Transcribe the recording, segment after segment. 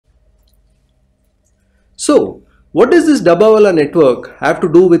So, what does this Dabbawala network have to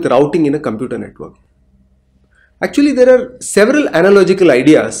do with routing in a computer network? Actually, there are several analogical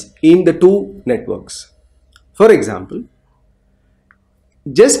ideas in the two networks. For example,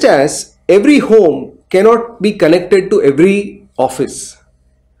 just as every home cannot be connected to every office,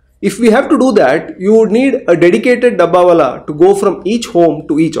 if we have to do that, you would need a dedicated Dabbawala to go from each home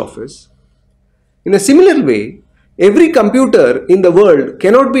to each office. In a similar way, every computer in the world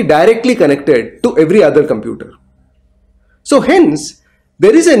cannot be directly connected to every other computer. So hence,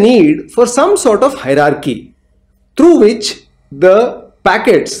 there is a need for some sort of hierarchy through which the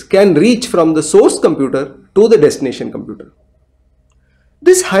packets can reach from the source computer to the destination computer.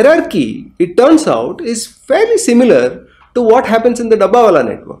 This hierarchy, it turns out, is fairly similar to what happens in the Dabbawala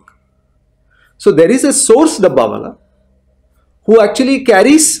network. So there is a source Dabbawala who actually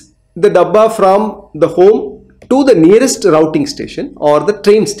carries the Dabba from the home to the nearest routing station or the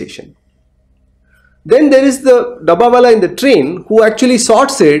train station. Then there is the Dabbawala in the train who actually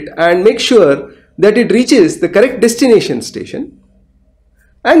sorts it and makes sure that it reaches the correct destination station.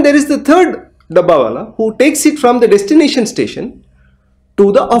 And there is the third Dabbawala who takes it from the destination station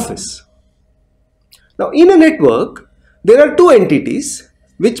to the office. Now in a network, there are two entities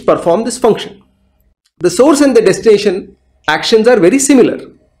which perform this function. The source and the destination actions are very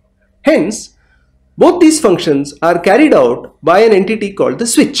similar. Hence, both these functions are carried out by an entity called the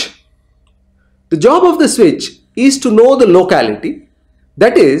switch. The job of the switch is to know the locality,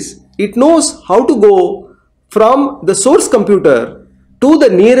 that is, it knows how to go from the source computer to the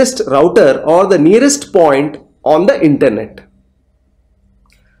nearest router or the nearest point on the internet.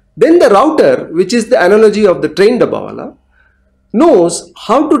 Then the router, which is the analogy of the train Dabbawala, knows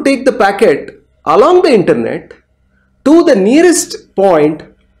how to take the packet along the internet to the nearest point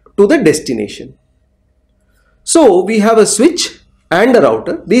to the destination. So we have a switch and a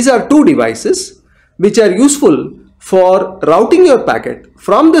router. These are two devices which are useful for routing your packet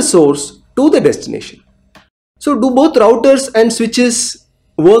from the source to the destination. So do both routers and switches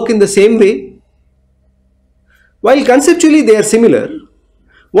work in the same way? While conceptually they are similar,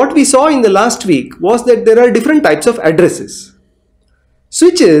 what we saw in the last week was that there are different types of addresses.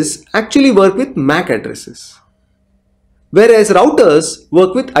 Switches actually work with MAC addresses, whereas routers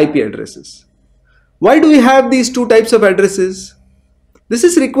work with IP addresses. Why do we have these two types of addresses? This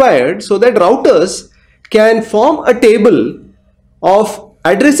is required so that routers can form a table of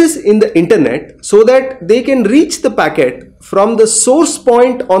addresses in the internet so that they can reach the packet from the source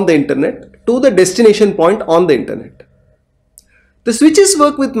point on the internet to the destination point on the internet. The switches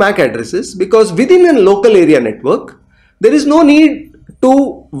work with MAC addresses because within a local area network, there is no need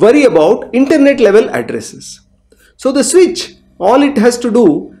to worry about internet level addresses. So the switch, all it has to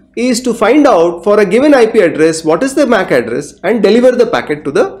do is to find out for a given IP address what is the MAC address and deliver the packet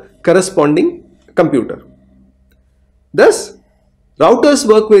to the corresponding computer. Thus, routers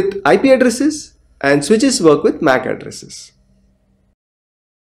work with IP addresses and switches work with MAC addresses.